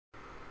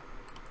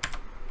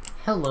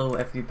Hello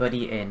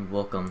everybody and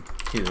welcome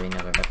to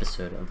another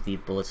episode of the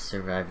Blitz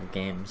survival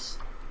games.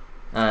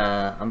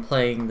 I'm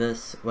playing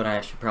this when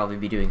I should probably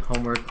be doing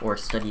homework or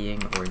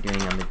studying or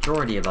doing a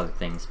majority of other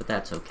things, but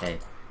that's okay.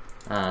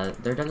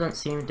 There doesn't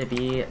seem to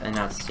be an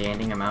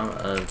outstanding amount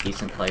of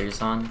decent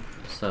players on,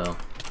 so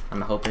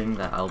I'm hoping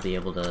that I'll be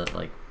able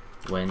to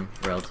win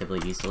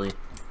relatively easily.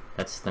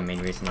 That's the main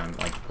reason I'm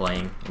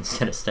playing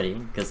instead of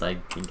studying, because I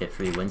can get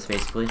free wins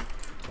basically.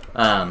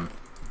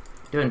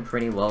 Doing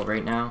pretty well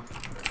right now.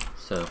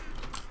 So,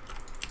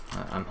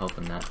 I'm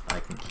hoping that I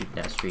can keep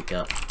that streak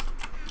up.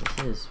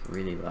 This is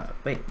really loud.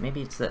 Wait,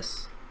 maybe it's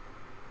this.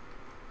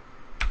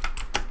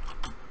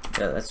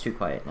 Yeah, that's too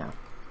quiet now.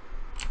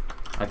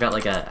 I've got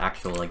an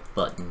actual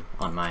button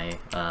on my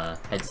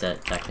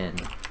headset that can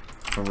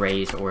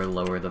raise or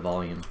lower the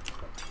volume.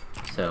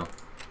 So,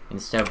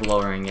 instead of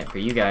lowering it for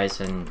you guys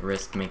and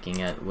risk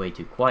making it way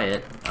too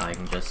quiet, I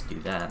can just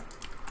do that.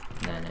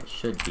 And then it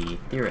should be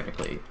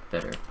theoretically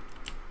better.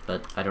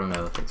 But I don't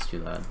know if it's too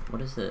loud.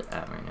 What is it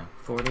at right now?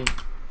 40?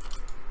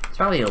 It's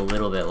probably a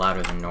little bit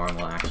louder than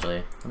normal,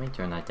 actually. Let me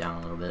turn that down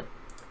a little bit.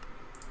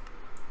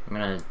 I'm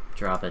gonna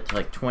drop it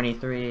to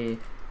 23,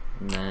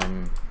 and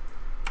then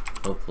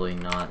hopefully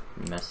not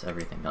mess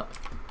everything up.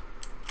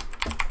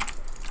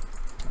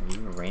 Are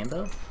you a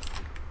Rambo?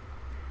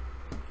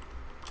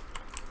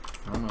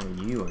 I don't know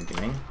what you are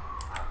doing.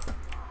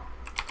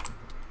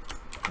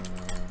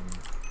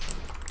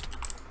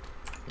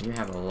 And you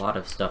have a lot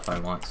of stuff I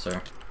want,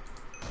 sir.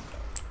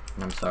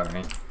 I'm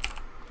sorry.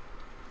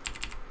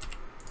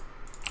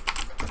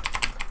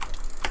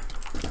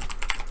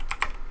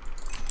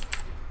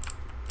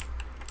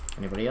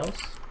 Anybody else?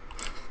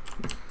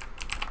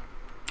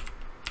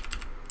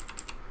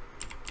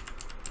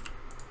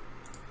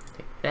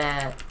 Take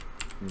that,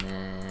 and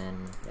then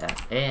yeah,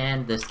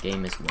 and this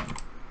game is won.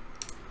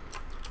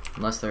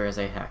 Unless there is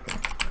a hacker.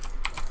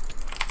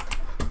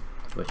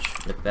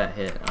 Which, with that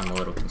hit, I'm a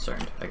little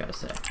concerned, I gotta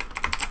say.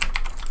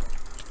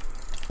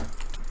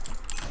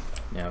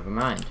 Never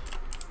mind.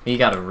 He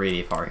got a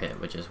really far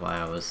hit, which is why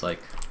I was like,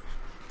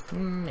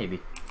 maybe.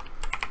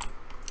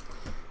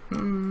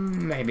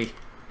 Maybe.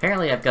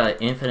 Apparently I've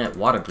got infinite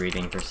water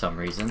breathing for some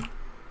reason.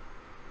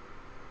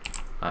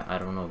 I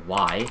don't know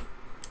why,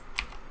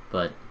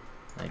 but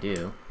I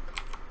do.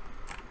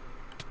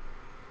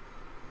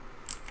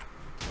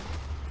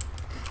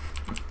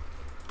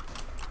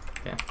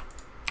 Okay.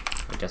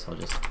 I guess I'll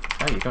just...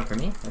 Oh, you're going for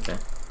me? Okay.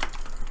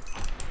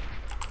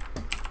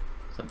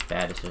 It's a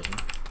bad decision.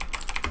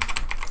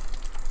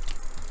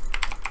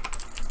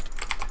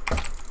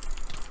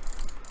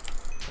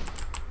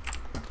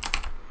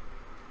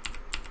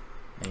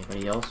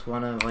 Anybody else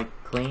wanna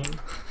clean?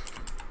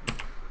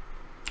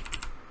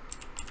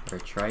 Or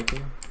try to,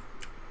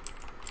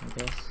 I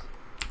guess.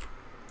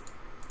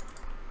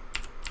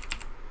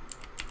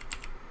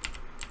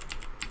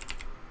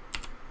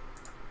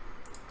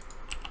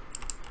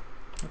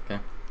 Okay.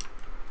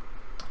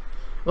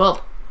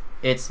 Well,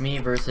 it's me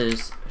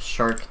versus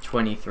Shark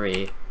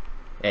 23,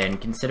 and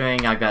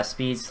considering I've got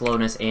speed,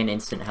 slowness, and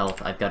instant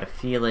health, I've got a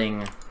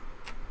feeling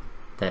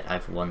that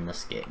I've won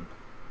this game.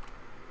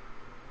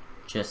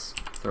 Just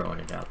throwing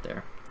it out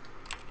there.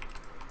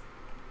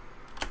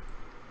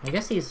 I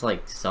guess he's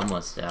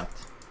somewhat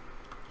stacked.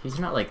 He's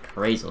not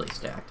crazily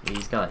stacked, but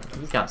he's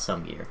got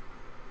some gear.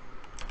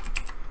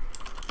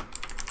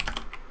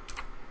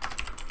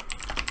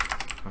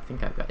 I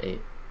think I've got 8.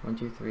 1,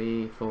 2,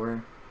 3,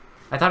 4.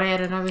 I thought I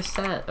had another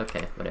set.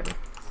 Okay, whatever.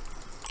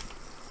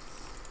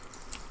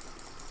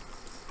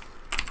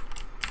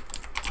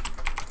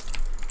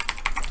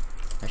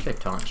 I should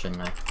taunt,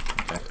 shouldn't I?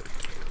 Okay.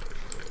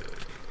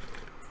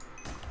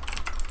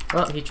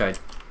 Well, he tried.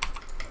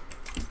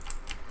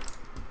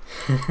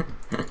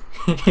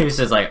 He was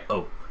just like,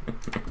 oh.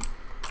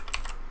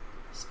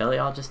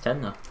 Spelly just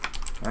 10 though.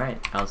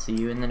 Alright, I'll see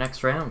you in the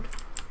next round.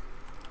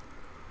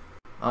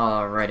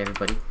 Alright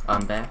everybody,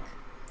 I'm back.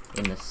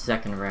 In the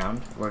second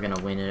round, we're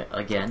gonna win it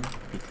again,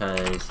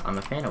 because I'm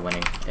a fan of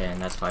winning,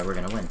 and that's why we're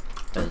gonna win.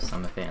 Because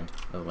I'm a fan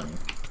of winning.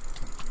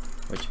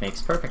 Which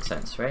makes perfect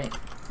sense, right?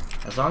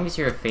 As long as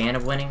you're a fan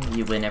of winning,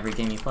 you win every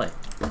game you play.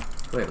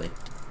 Clearly.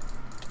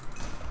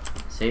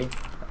 See?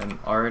 I'm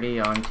already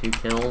on 2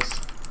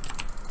 kills.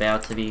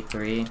 About to be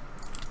 3.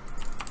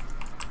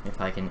 If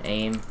I can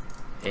aim,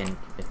 and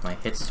if my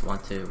hits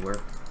want to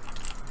work.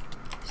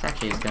 This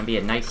actually is going to be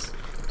a nice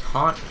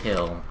taunt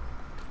kill.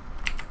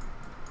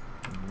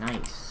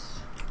 Nice.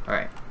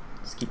 Alright,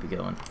 let's keep it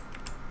going.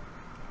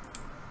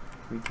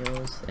 3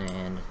 kills,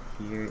 and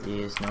here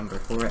is number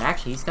 4.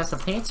 Actually, he's got some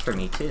pants for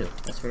me too.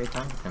 That's very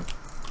kind of him.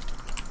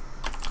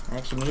 I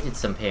actually needed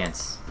some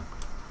pants.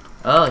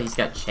 Oh, he's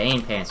got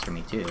chain pants for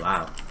me too.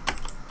 Wow.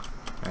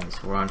 Alright,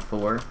 so we're on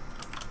 4.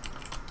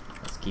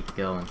 Let's keep it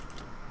going.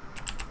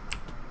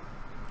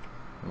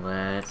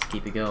 Let's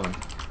keep it going.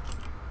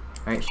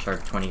 Alright,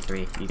 Shark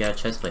 23. You got a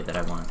chest plate that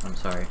I want. I'm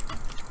sorry.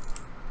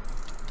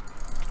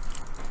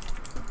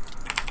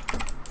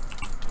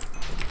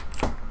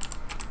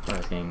 I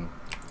was getting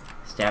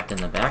stabbed in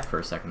the back for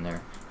a second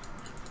there.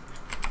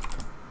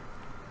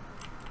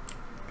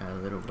 Got a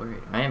little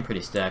worried. I am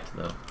pretty stacked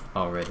though,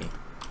 already.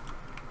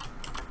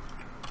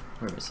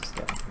 Where is this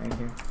guy? Right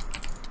here?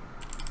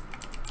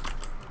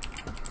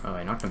 Oh,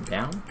 I knocked him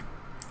down?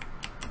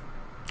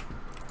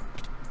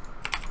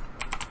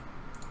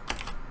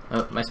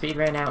 Oh, my speed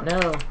ran out.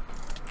 No!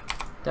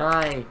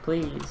 Die,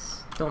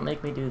 please. Don't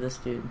make me do this,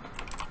 dude.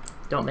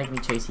 Don't make me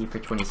chase you for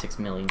 26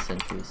 million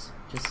centuries.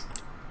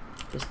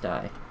 Just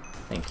die.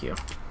 Thank you.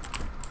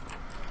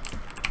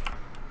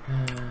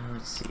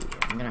 Let's see.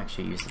 I'm gonna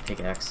actually use the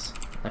pickaxe.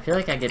 I feel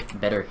like I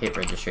get better hit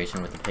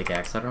registration with the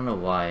pickaxe. I don't know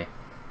why.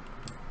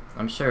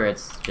 I'm sure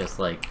it's just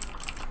like,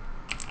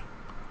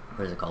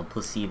 what is it called?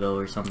 Placebo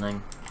or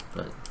something.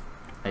 But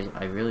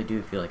I really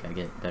do feel like I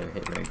get better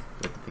hit rate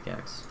with the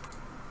pickaxe.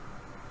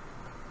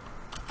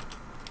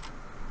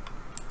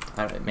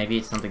 Maybe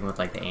it's something with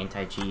like the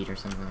anti-cheat or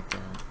something like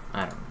that.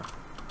 I don't know.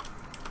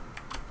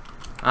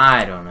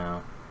 I don't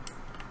know.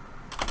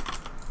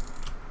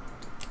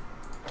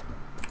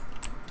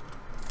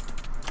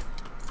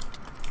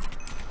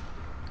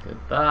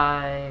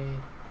 Goodbye.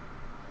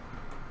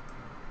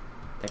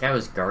 That guy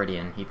was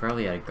Guardian. He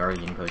probably had a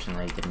Guardian potion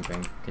that he didn't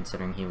drink,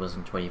 considering he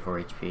wasn't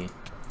 24 HP.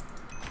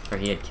 Or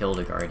he had killed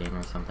a Guardian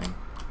or something.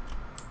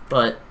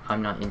 But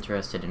I'm not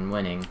interested in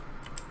winning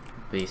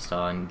based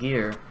on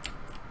gear.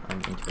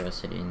 I'm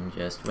interested in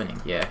just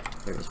winning. Yeah,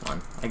 there is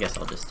one. I guess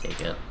I'll just take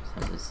it,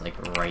 since it's like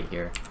right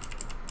here.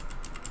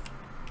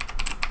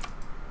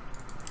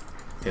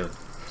 Dude,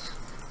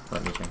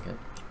 let me drink it.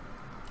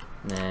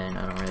 And then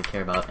I don't really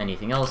care about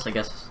anything else. I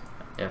guess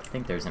I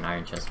think there's an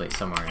iron chestplate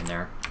somewhere in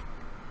there.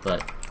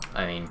 But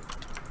I mean,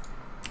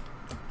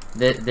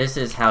 this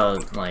is how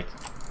like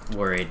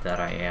worried that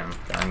I am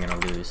that I'm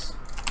gonna lose.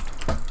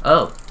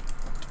 Oh,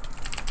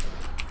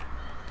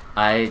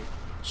 I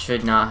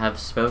should not have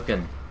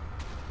spoken.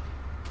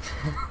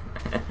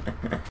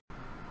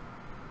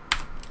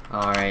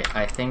 Alright,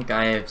 I think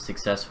I have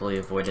successfully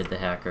avoided the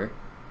hacker.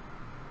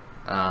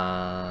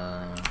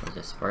 Was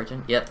it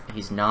Spartan? Yep,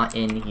 he's not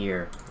in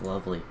here.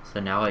 Lovely. So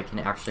now I can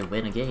actually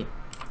win a game.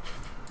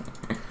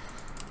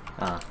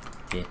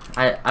 Yeah.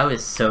 I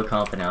was so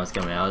confident I was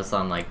gonna win. I was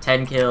on like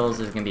 10 kills,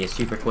 it was gonna be a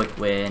super quick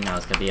win, I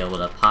was gonna be able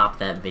to pop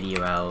that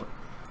video out.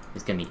 It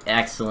was gonna be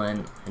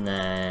excellent, and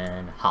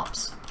then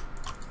hops.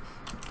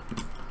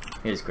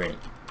 It was great.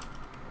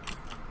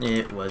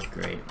 It was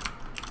great.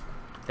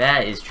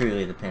 That is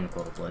truly the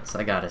pinnacle of Blitz,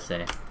 I gotta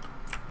say.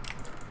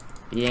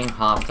 Being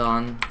hopped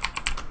on.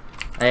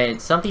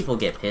 Some people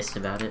get pissed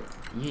about it.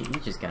 You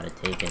just gotta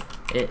take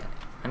it.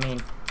 I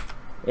mean,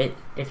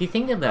 if you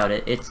think about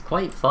it, it's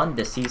quite fun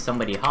to see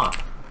somebody hop.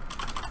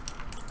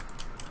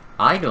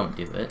 I don't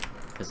do it,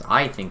 because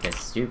I think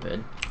it's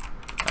stupid.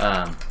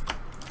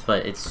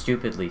 But it's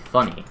stupidly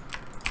funny,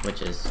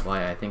 which is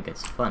why I think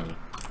it's funny.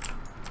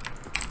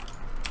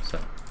 So,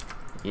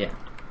 yeah.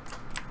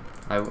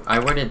 I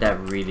worded that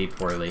really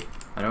poorly.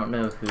 I don't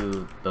know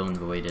who Bone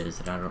Void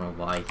is, and I don't know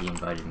why he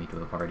invited me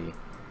to a party.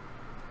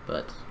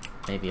 But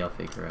maybe I'll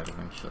figure out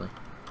eventually.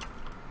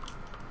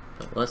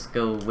 But let's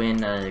go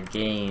win a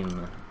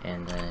game,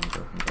 and then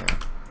go from there.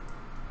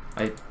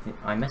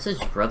 I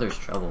messaged Brother's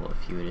Trouble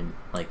if he would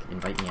like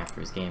invite me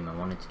after his game. I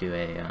wanted to do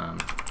a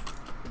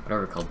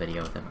whatever called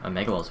video with him, a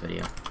Mega Walls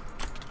video.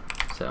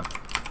 So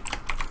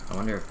I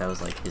wonder if that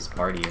was like his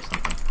party or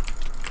something.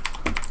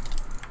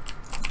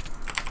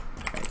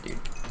 Alright, dude.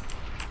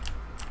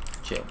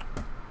 Chill.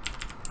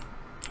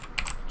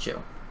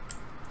 Chill.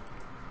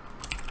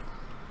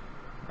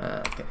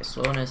 Okay,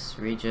 slowness,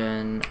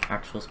 regen,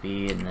 actual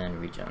speed, and then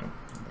regen.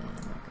 And then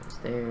that goes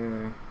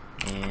there.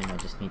 And I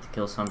just need to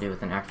kill somebody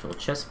with an actual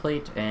chest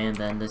plate, and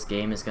then this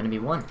game is gonna be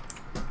won.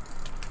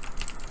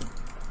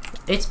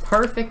 It's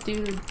perfect,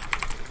 dude!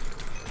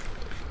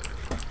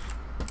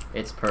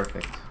 It's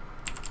perfect.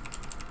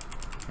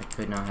 I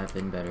could not have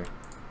been better.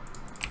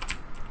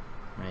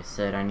 I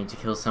said I need to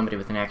kill somebody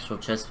with an actual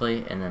chest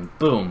plate, and then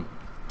boom!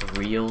 A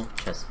real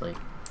chest plate.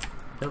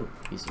 Oh,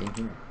 he's in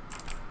here.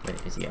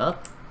 Wait, is he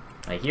up?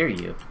 I hear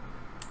you.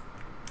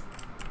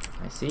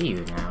 I see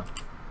you now.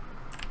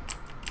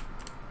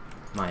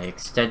 My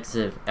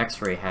extensive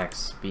X-ray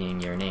hacks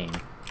being your name.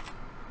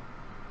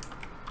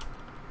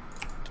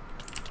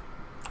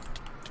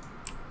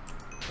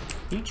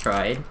 He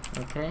tried,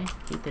 okay?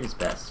 He did his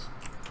best.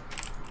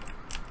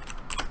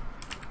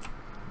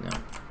 No.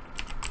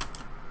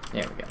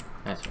 There we go.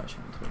 That's what I was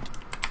trying to do.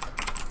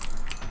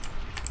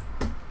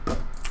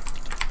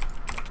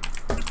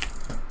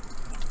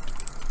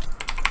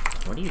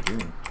 What are you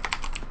doing?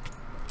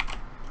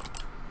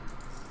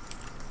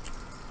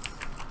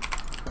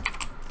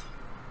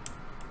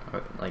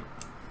 Like,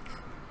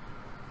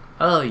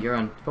 oh, you're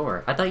on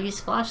 4. I thought you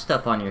splashed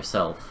stuff on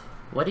yourself.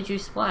 What did you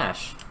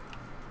splash?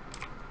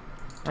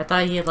 I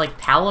thought he had like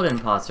paladin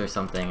pots or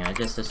something. I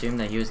just assumed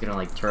that he was gonna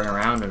like turn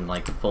around and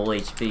like full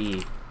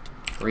HP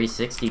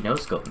 360 no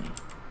scope me.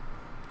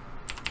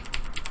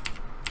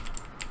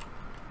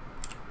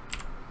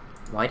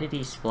 Why did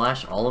he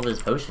splash all of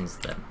his potions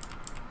then?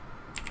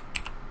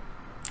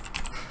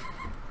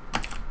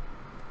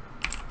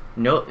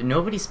 No,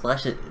 nobody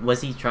splashed it.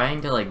 Was he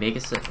trying to like make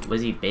us?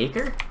 Was he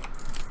Baker?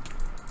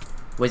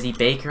 Was he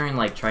Baker and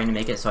like trying to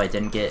make it so I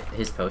didn't get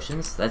his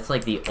potions? That's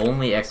like the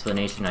only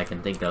explanation I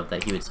can think of,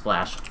 that he would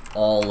splash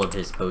all of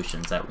his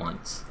potions at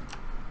once.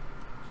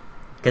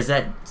 Because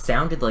that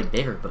sounded like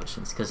Baker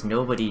potions, because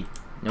nobody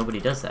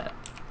does that.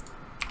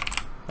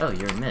 Oh,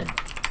 you're in mid.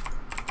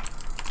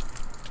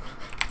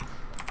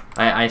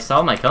 I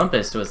saw my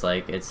compass was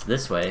like, it's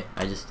this way.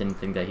 I just didn't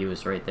think that he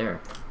was right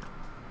there.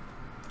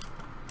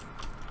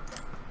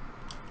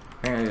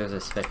 Apparently there's a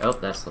spec. Oh,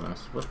 that's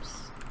Luminous.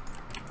 Whoops.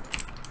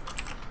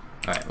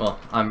 Alright, well,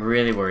 I'm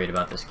really worried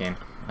about this game.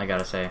 I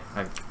gotta say.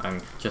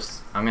 I'm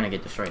gonna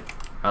get destroyed.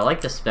 I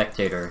like the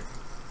spectator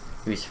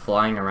who's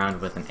flying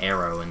around with an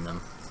arrow in them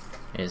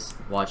is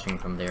watching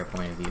from their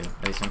point of view.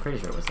 At least I'm pretty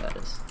sure what that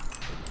is.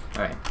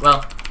 Alright,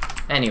 well,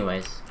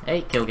 anyways.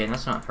 Hey, kill game,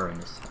 that's not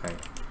horrendous. Alright.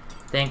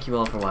 Thank you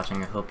all for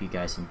watching. I hope you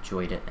guys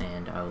enjoyed it,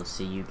 and I will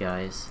see you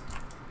guys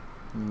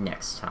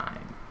next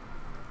time.